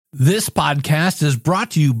This podcast is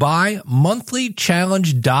brought to you by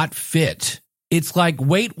monthlychallenge.fit. It's like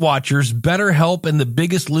Weight Watchers, BetterHelp, and The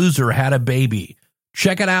Biggest Loser had a baby.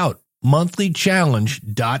 Check it out,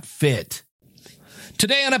 monthlychallenge.fit.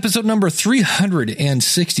 Today on episode number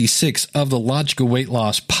 366 of the Logical Weight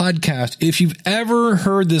Loss Podcast, if you've ever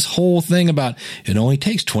heard this whole thing about it only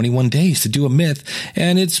takes 21 days to do a myth,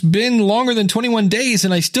 and it's been longer than 21 days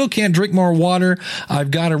and I still can't drink more water, I've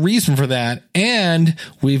got a reason for that, and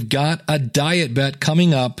we've got a diet bet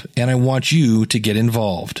coming up, and I want you to get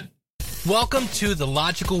involved. Welcome to the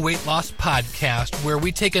Logical Weight Loss Podcast, where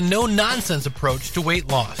we take a no-nonsense approach to weight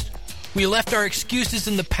loss. We left our excuses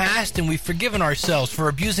in the past and we've forgiven ourselves for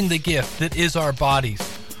abusing the gift that is our bodies.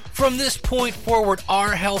 From this point forward,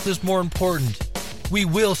 our health is more important. We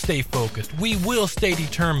will stay focused. We will stay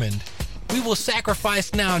determined. We will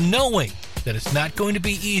sacrifice now knowing that it's not going to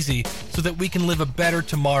be easy so that we can live a better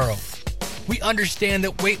tomorrow. We understand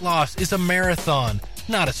that weight loss is a marathon,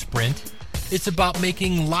 not a sprint. It's about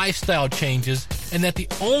making lifestyle changes and that the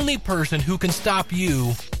only person who can stop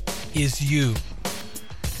you is you.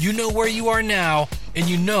 You know where you are now, and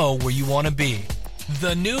you know where you want to be.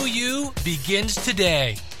 The new you begins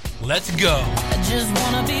today. Let's go. I just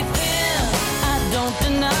want to be thin. I don't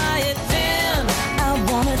deny it, thin. I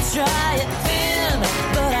want to try it, thin.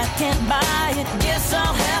 But I can't buy it. Guess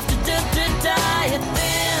I'll have to diet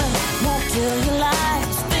thin. Won't kill your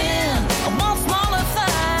life, thin. I want smaller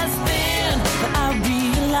thighs, thin. But I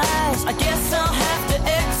realize I guess I'll have to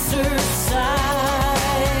exercise.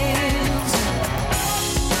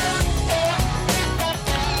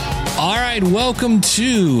 All right, welcome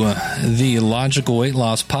to the Logical Weight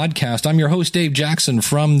Loss Podcast. I'm your host, Dave Jackson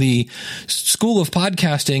from the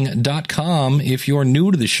schoolofpodcasting.com. If you're new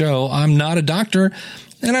to the show, I'm not a doctor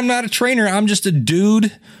and I'm not a trainer. I'm just a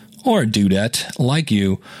dude or a dudette like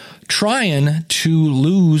you trying to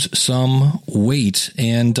lose some weight.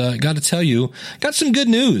 And got to tell you, got some good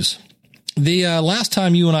news. The last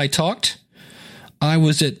time you and I talked, I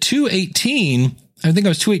was at 218. I think I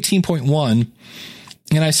was 218.1.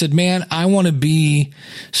 And I said, man, I want to be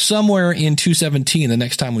somewhere in 217 the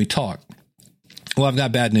next time we talk. Well, I've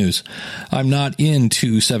got bad news. I'm not in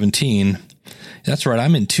 217. That's right.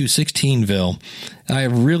 I'm in 216ville. I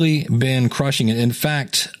have really been crushing it. In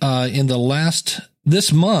fact,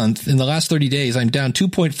 this month, in the last 30 days, I'm down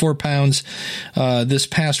 2.4 pounds. This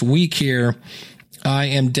past week here, I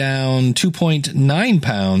am down 2.9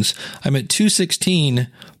 pounds. I'm at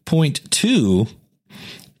 216.2.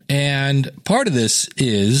 And part of this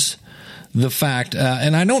is the fact,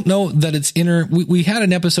 and I don't know that it's we had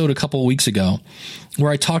an episode a couple of weeks ago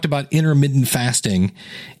where I talked about intermittent fasting,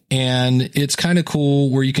 and it's kind of cool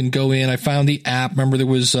where you can go in. I found the app. Remember, there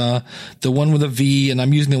was the one with a V, and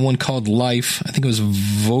I'm using the one called Life. I think it was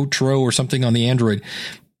Votro or something on the Android.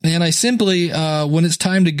 And I simply, when it's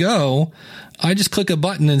time to go, I just click a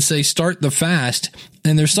button and say, start the fast.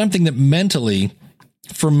 And there's something that mentally,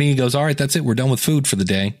 for me, goes, all right, that's it. We're done with food for the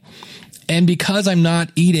day. And because I'm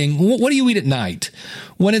not eating, what do you eat at night?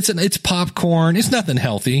 When it's popcorn, it's nothing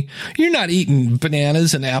healthy. You're not eating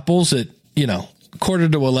bananas and apples at,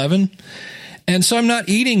 11:45. And so I'm not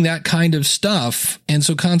eating that kind of stuff. And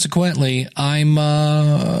so consequently, I'm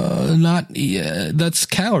that's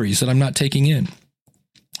calories that I'm not taking in.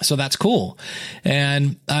 So that's cool.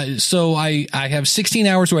 And so I have 16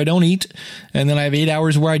 hours where I don't eat, and then I have 8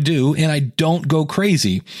 hours where I do, and I don't go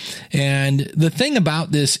crazy. And the thing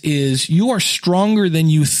about this is you are stronger than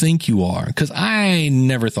you think you are, because I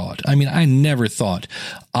never thought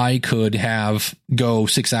I could go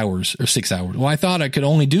 6 hours or 6 hours. Well, I thought I could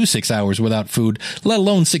only do 6 hours without food, let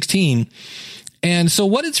alone 16. And so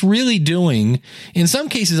what it's really doing, in some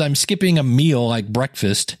cases, I'm skipping a meal like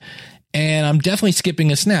breakfast, and I'm definitely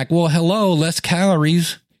skipping a snack. Well, hello, less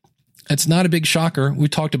calories. It's not a big shocker. We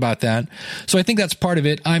talked about that. So I think that's part of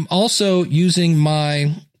it. I'm also using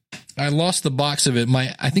I lost the box of it.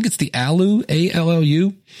 I think it's the Allu,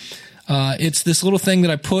 A-L-L-U. It's this little thing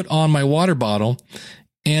that I put on my water bottle,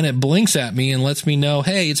 and it blinks at me and lets me know,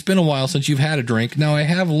 hey, it's been a while since you've had a drink. Now, I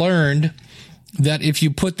have learned that if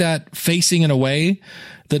you put that facing in a way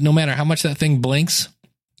that no matter how much that thing blinks,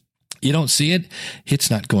 you don't see it, it's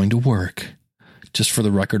not going to work. Just for the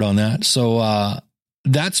record on that. So,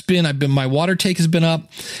 my water take has been up.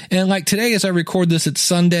 And like today, as I record this, it's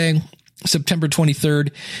Sunday, September 23rd.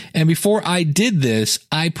 And before I did this,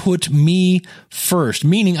 I put me first,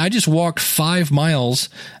 meaning I just walked 5 miles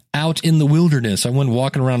out in the wilderness. I went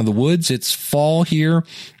walking around in the woods. It's fall here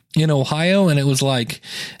in Ohio. And it was like,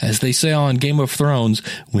 as they say on Game of Thrones,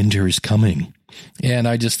 winter is coming. And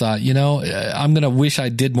I just thought, I'm going to wish I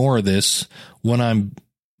did more of this when I'm,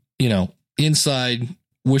 inside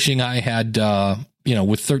wishing I had,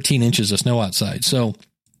 with 13 inches of snow outside. So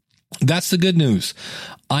that's the good news.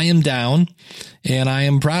 I am down and I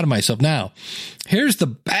am proud of myself. Now, here's the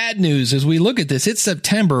bad news as we look at this. It's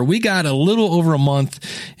September. We got a little over a month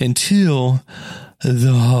until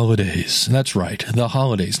the holidays. That's right. The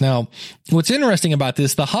holidays. Now, what's interesting about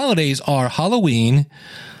this, the holidays are Halloween,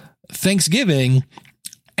 Thanksgiving,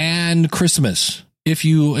 and Christmas.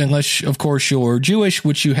 Unless of course you're Jewish,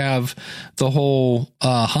 which you have the whole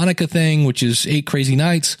Hanukkah thing, which is 8 crazy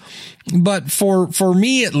nights. But for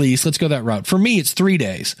me, at least, let's go that route. For me, it's 3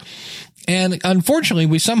 days. And unfortunately,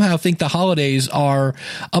 we somehow think the holidays are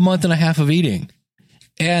a month and a half of eating.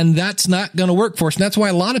 And that's not going to work for us. And that's why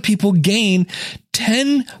a lot of people gain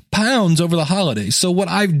 10 pounds over the holidays. So what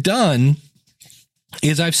I've done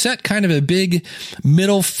is I've set kind of a big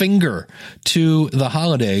middle finger to the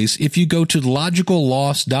holidays. If you go to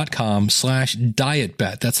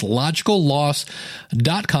logicalloss.com/dietbet, that's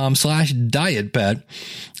logicalloss.com/dietbet.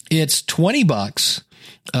 It's $20.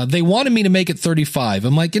 They wanted me to make it 35.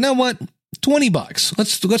 I'm like, you know what? $20.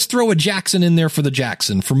 Let's throw a Jackson in there for the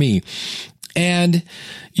Jackson for me. And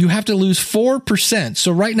you have to lose 4%.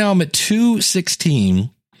 So right now I'm at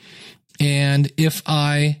 216. And if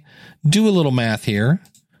I do a little math here,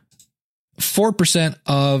 4%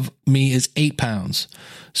 of me is 8 pounds.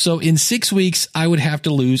 So in 6 weeks, I would have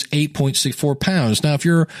to lose 8.64 pounds. Now, if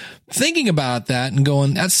you're thinking about that and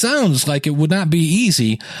going, that sounds like it would not be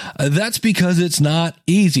easy, that's because it's not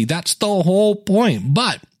easy. That's the whole point.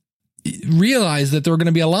 But realize that there are going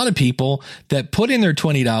to be a lot of people that put in their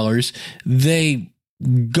 $20. They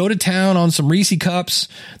go to town on some Reese cups.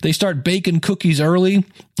 They start baking cookies early.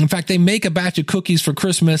 In fact, they make a batch of cookies for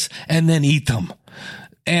Christmas and then eat them.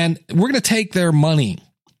 And we're going to take their money.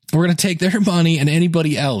 We're going to take their money and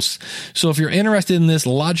anybody else. So if you're interested in this,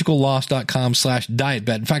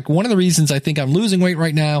 logicalloss.com/dietbet. In fact, one of the reasons I think I'm losing weight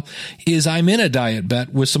right now is I'm in a diet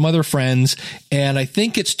bet with some other friends, and I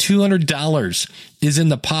think it's $200 is in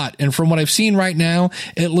the pot. And from what I've seen right now,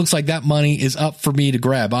 it looks like that money is up for me to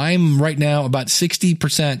grab. I'm right now about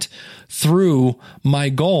 60% through my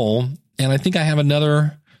goal, and I think I have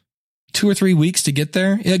another 2 or 3 weeks to get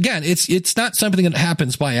there. Again, it's not something that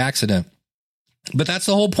happens by accident. But that's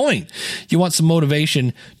the whole point. You want some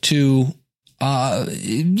motivation to,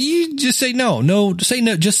 you just say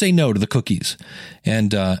just say no to the cookies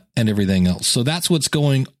and everything else. So that's what's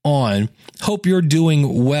going on. Hope you're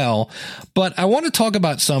doing well. But I want to talk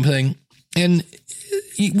about something, and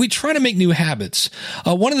we try to make new habits.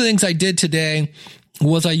 One of the things I did today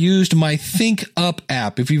was I used my Think Up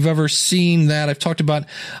app. If you've ever seen that, I've talked about,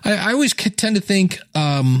 I always tend to think,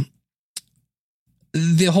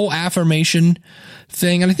 the whole affirmation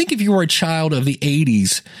thing. And I think if you were a child of the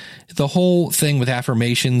 80s, the whole thing with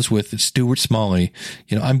affirmations with Stuart Smalley,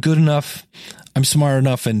 I'm good enough, I'm smart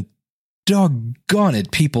enough, and doggone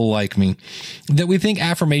it, people like me, that we think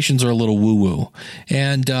affirmations are a little woo-woo.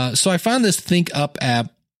 And so I found this Think Up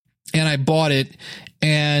app and I bought it,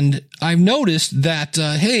 and I've noticed that,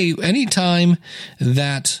 hey, anytime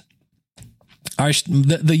that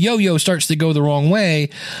the yo-yo starts to go the wrong way,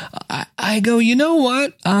 I go, you know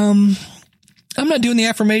what? I'm not doing the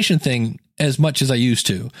affirmation thing as much as I used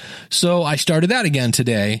to. So I started that again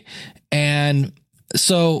today. And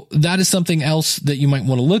so that is something else that you might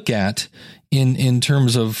want to look at in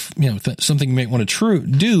terms of, something you might want to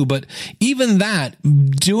do. But even that,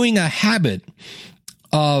 doing a habit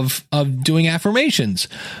of doing affirmations,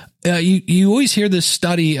 you always hear this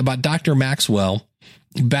study about Dr. Maxwell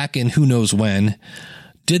back in who knows when,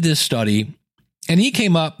 did this study, and he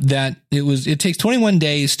came up that it takes 21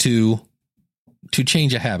 days to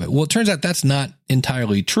change a habit. Well, it turns out that's not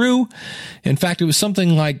entirely true. In fact, it was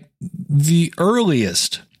something like the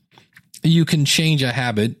earliest you can change a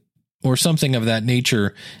habit or something of that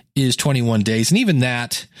nature is 21 days. And even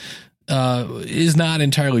that is not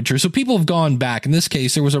entirely true. So people have gone back. In this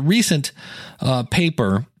case, there was a recent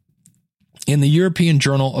paper in the European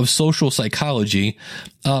Journal of Social Psychology.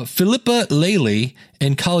 Philippa Lely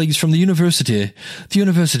and colleagues from the University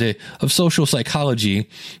of Social Psychology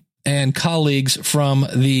and colleagues from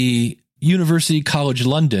the University College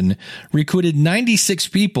London recruited 96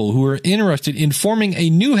 people who were interested in forming a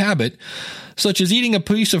new habit, such as eating a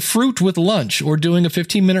piece of fruit with lunch or doing a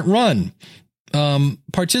 15-minute run.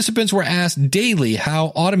 Participants were asked daily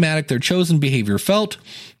how automatic their chosen behavior felt.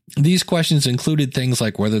 These questions included things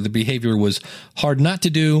like whether the behavior was hard not to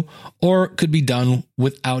do or could be done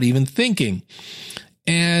without even thinking.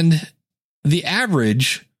 And the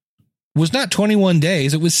average was not 21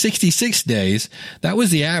 days. It was 66 days. That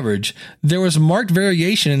was the average. There was marked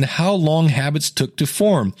variation in how long habits took to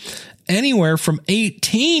form, anywhere from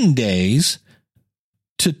 18 days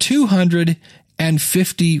to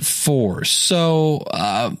 254. So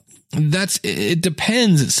it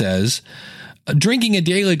depends, it says. Drinking a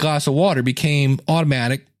daily glass of water became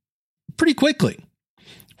automatic pretty quickly,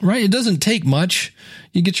 right? It doesn't take much.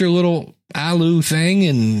 You get your little Alu thing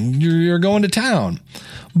and you're going to town.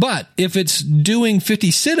 But if it's doing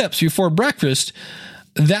 50 sit-ups before breakfast,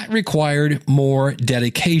 that required more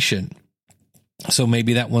dedication. So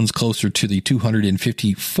maybe that one's closer to the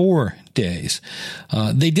 254 days.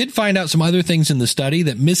 They did find out some other things in the study,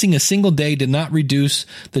 that missing a single day did not reduce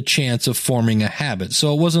the chance of forming a habit.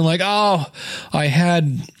 So it wasn't like, oh, I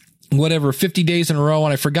had 50 days in a row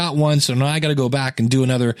and I forgot one, so now I got to go back and do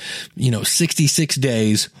another, 66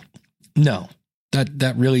 days. No,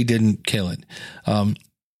 that really didn't kill it.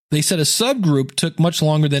 They said a subgroup took much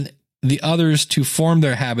longer than the others to form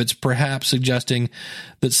their habits, perhaps suggesting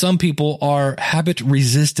that some people are habit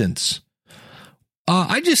resistant.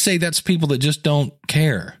 I just say that's people that just don't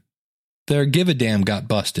care. Their give a damn got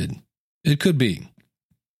busted. It could be.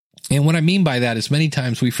 And what I mean by that is many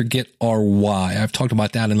times we forget our why. I've talked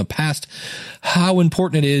about that in the past, how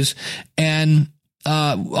important it is. And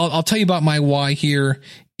I'll tell you about my why here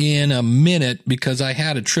in a minute, because I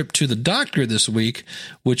had a trip to the doctor this week,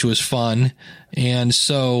 which was fun. And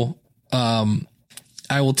so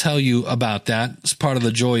I will tell you about that. It's part of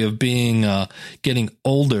the joy of being getting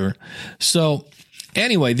older. So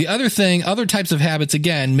anyway, other types of habits,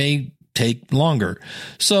 again, may take longer.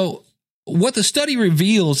 So what the study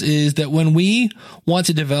reveals is that when we want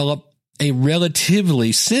to develop a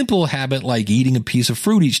relatively simple habit like eating a piece of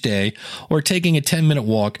fruit each day or taking a 10-minute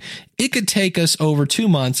walk, it could take us over 2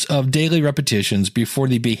 months of daily repetitions before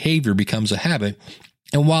the behavior becomes a habit.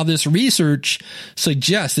 And while this research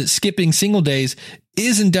suggests that skipping single days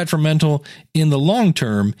isn't detrimental in the long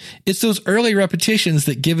term, it's those early repetitions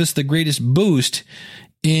that give us the greatest boost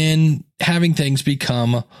in having things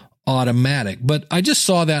become automatic. But I just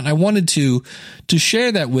saw that and I wanted to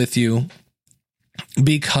share that with you,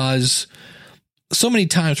 because so many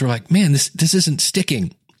times we're like, man, this isn't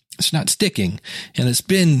sticking. It's not sticking. And it's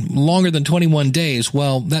been longer than 21 days.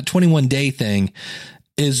 Well, that 21-day thing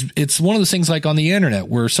it's one of those things like on the internet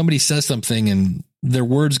where somebody says something and their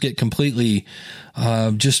words get completely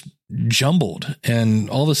just jumbled. And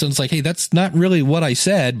all of a sudden it's like, hey, that's not really what I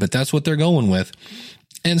said, but that's what they're going with.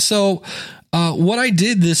 And so what I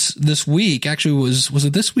did this week, actually was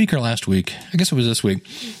it this week or last week? I guess it was this week.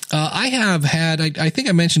 I have had, I think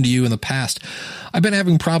I mentioned to you in the past, I've been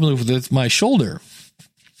having problems with my shoulder.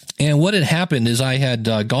 And what had happened is I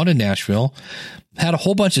had gone to Nashville, had a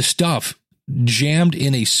whole bunch of stuff jammed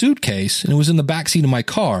in a suitcase, and it was in the back seat of my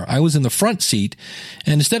car. I was in the front seat,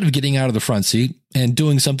 and instead of getting out of the front seat and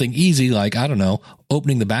doing something easy like, I don't know,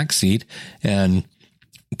 opening the back seat and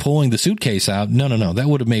pulling the suitcase out, no, that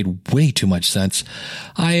would have made way too much sense.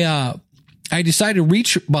 I decided to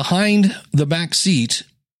reach behind the back seat,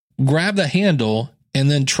 grab the handle,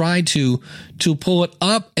 and then try to pull it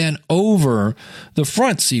up and over the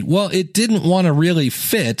front seat. Well, it didn't want to really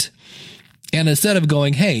fit. And instead of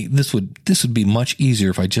going, hey, this would be much easier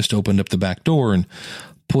if I just opened up the back door and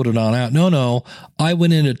put it on out. No, I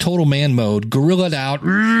went into total man mode, gorillaed out.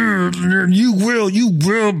 You will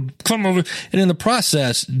come over. And in the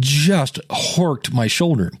process, just horked my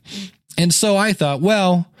shoulder. And so I thought,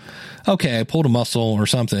 well, okay, I pulled a muscle or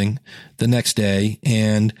something the next day.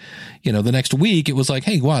 And, the next week it was like,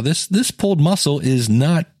 hey, wow, this pulled muscle is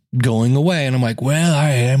not going away. And I'm like, well, I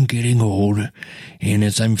am getting old,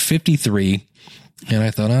 and I'm 53. And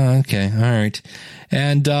I thought, oh, okay. All right.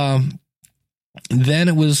 And, then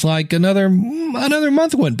it was like another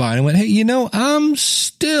month went by, and I went, hey, I'm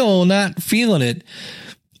still not feeling it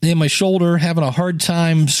in my shoulder, having a hard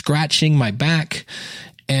time scratching my back.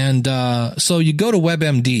 And, so you go to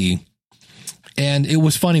WebMD, and it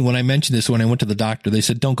was funny when I mentioned this, when I went to the doctor, they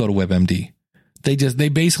said, don't go to WebMD. They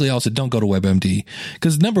basically all said, don't go to WebMD,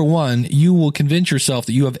 because number one, you will convince yourself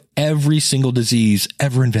that you have every single disease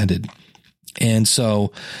ever invented. And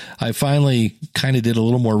so I finally kind of did a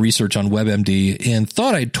little more research on WebMD and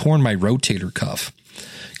thought I'd torn my rotator cuff,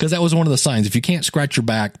 because that was one of the signs. If you can't scratch your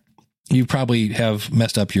back, you probably have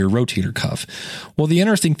messed up your rotator cuff. Well, the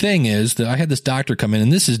interesting thing is that I had this doctor come in,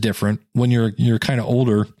 and this is different when you're kind of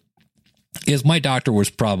older, is my doctor was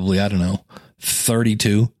probably,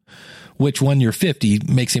 32. Which when you're 50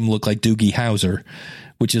 makes him look like Doogie Howser,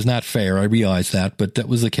 which is not fair. I realize that, but that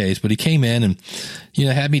was the case. But he came in and,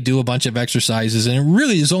 had me do a bunch of exercises, and it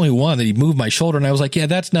really is only one that he moved my shoulder. And I was like, yeah,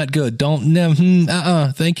 that's not good.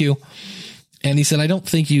 Thank you. And he said, I don't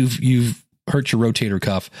think you've hurt your rotator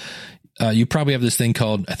cuff. You probably have this thing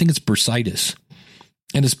called, I think it's bursitis.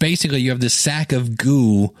 And it's basically, you have this sack of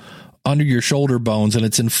goo under your shoulder bones, and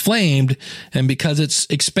it's inflamed. And because it's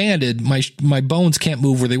expanded, my bones can't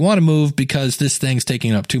move where they want to move because this thing's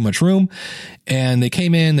taking up too much room. And they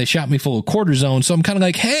came in, they shot me full of cortisone. So I'm kind of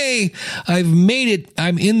like, hey, I've made it.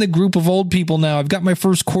 I'm in the group of old people now. I've got my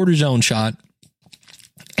first cortisone shot.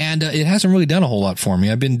 And it hasn't really done a whole lot for me.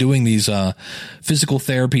 I've been doing these physical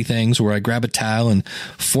therapy things where I grab a towel and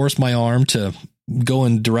force my arm to go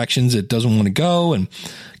in directions it doesn't want to go, and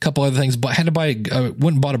a couple other things. But I had to went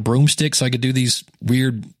and bought a broomstick so I could do these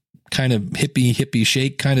weird kind of hippie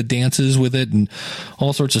shake kind of dances with it and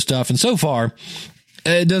all sorts of stuff. And so far,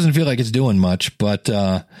 it doesn't feel like it's doing much. But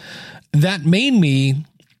that made me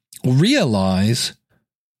realize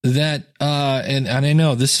that, and I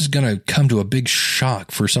know this is going to come to a big shock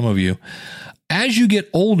for some of you. As you get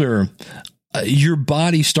older, your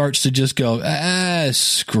body starts to just go,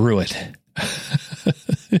 screw it. I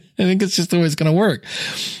think it's just the way it's going to work.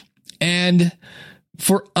 And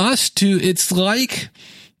for us it's like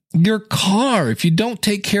your car. If you don't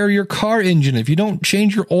take care of your car engine, if you don't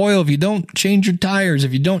change your oil, if you don't change your tires,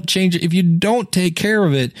 if you don't take care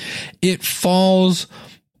of it, it falls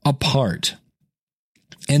apart.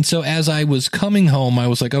 And so as I was coming home, I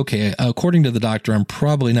was like, okay, according to the doctor, I'm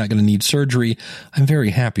probably not going to need surgery. I'm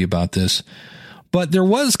very happy about this. But there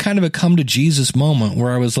was kind of a come to Jesus moment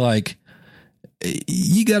where I was like,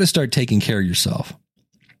 you got to start taking care of yourself.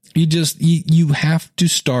 You have to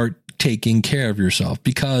start taking care of yourself,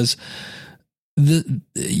 because the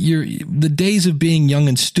days of being young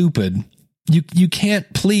and stupid, you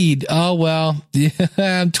can't plead, oh, well,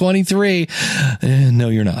 I'm 23. No,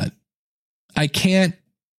 you're not. I can't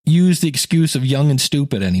use the excuse of young and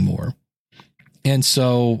stupid anymore. And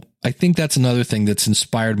so I think that's another thing that's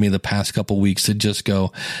inspired me the past couple of weeks to just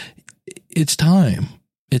go, it's time.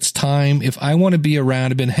 It's time. If I want to be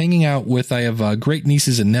around, I've been hanging out with, I have great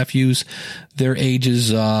nieces and nephews. Their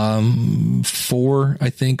ages 4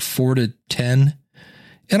 to 10.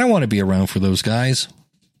 And I want to be around for those guys.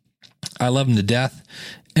 I love them to death.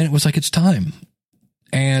 And it was like, it's time.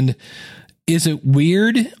 And is it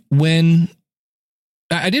weird when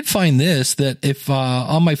I did find this, that if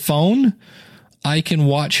on my phone, I can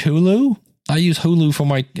watch Hulu. I use Hulu for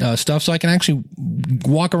my stuff, so I can actually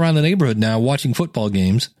walk around the neighborhood now watching football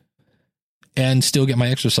games and still get my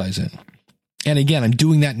exercise in. And again, I'm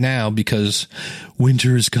doing that now because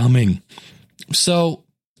winter is coming. So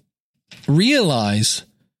realize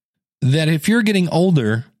that if you're getting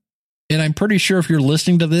older, and I'm pretty sure if you're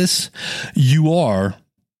listening to this, you are,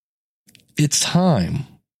 it's time.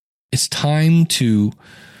 It's time to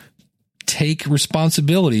take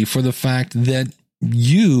responsibility for the fact that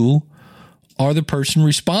you are the person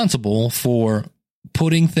responsible for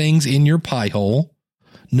putting things in your pie hole.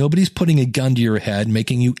 Nobody's putting a gun to your head,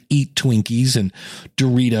 making you eat Twinkies and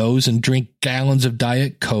Doritos and drink gallons of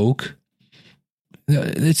Diet Coke.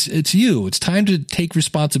 It's you. It's time to take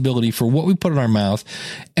responsibility for what we put in our mouth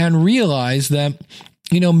and realize that,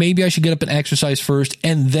 maybe I should get up and exercise first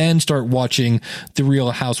and then start watching The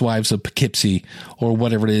Real Housewives of Poughkeepsie or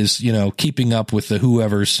whatever it is, keeping up with the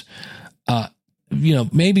whoever's,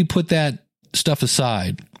 maybe put that stuff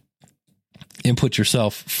aside and put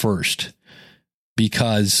yourself first,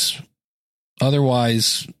 because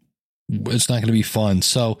otherwise it's not going to be fun.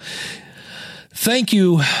 So thank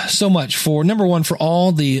you so much for, number one, for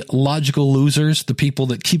all the logical losers, the people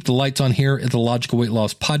that keep the lights on here at the Logical Weight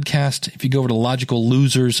Loss Podcast. If you go over to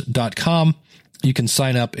logicallosers.com, you can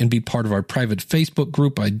sign up and be part of our private Facebook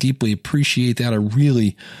group. I deeply appreciate that. I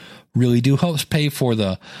really, really do. Helps pay for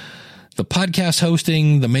the podcast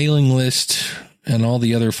hosting, the mailing list, and all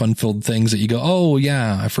the other fun-filled things that you go, oh,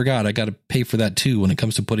 yeah, I forgot. I got to pay for that, too, when it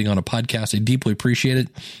comes to putting on a podcast. I deeply appreciate it.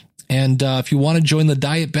 And if you want to join the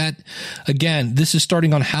Diet Bet, again, this is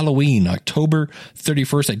starting on Halloween, October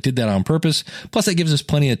 31st. I did that on purpose. Plus, that gives us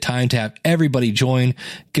plenty of time to have everybody join.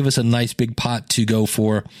 Give us a nice big pot to go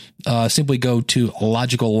for. Simply go to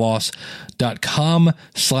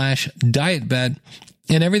logicalloss.com/dietbet.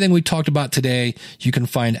 And everything we talked about today, you can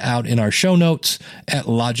find out in our show notes at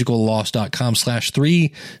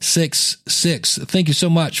logicalloss.com/366. Thank you so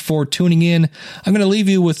much for tuning in. I'm going to leave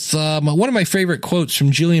you with one of my favorite quotes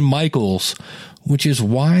from Jillian Michaels, which is,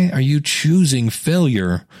 why are you choosing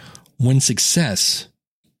failure when success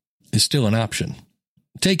is still an option?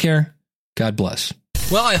 Take care. God bless.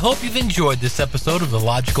 Well, I hope you've enjoyed this episode of the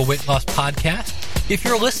Logical Weight Loss Podcast. If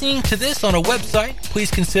you're listening to this on a website,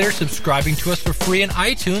 please consider subscribing to us for free in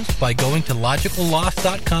iTunes by going to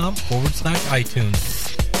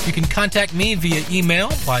logicalloss.com/iTunes. You can contact me via email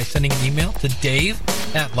by sending an email to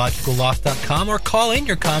dave@logicalloss.com or call in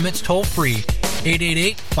your comments toll free,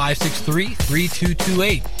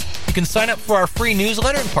 888-563-3228. You can sign up for our free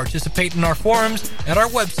newsletter and participate in our forums at our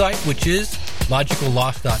website, which is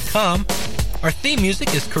logicalloss.com. Our theme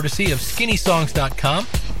music is courtesy of skinnysongs.com.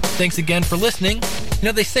 Thanks again for listening. You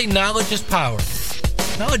know, they say knowledge is power.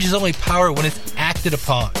 Knowledge is only power when it's acted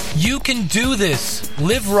upon. You can do this.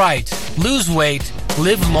 Live right. Lose weight.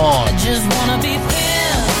 Live long. I just wanna be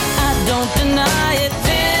thin. I don't deny it.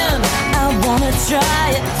 Thin. I wanna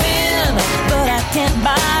try it. Thin. But I can't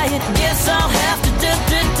buy it. Guess I'll have to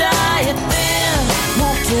diet. Thin.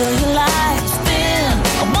 Won't kill your life. Thin.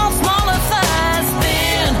 I want smaller thighs.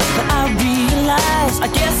 Thin. But I realize I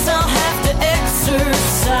guess I'll have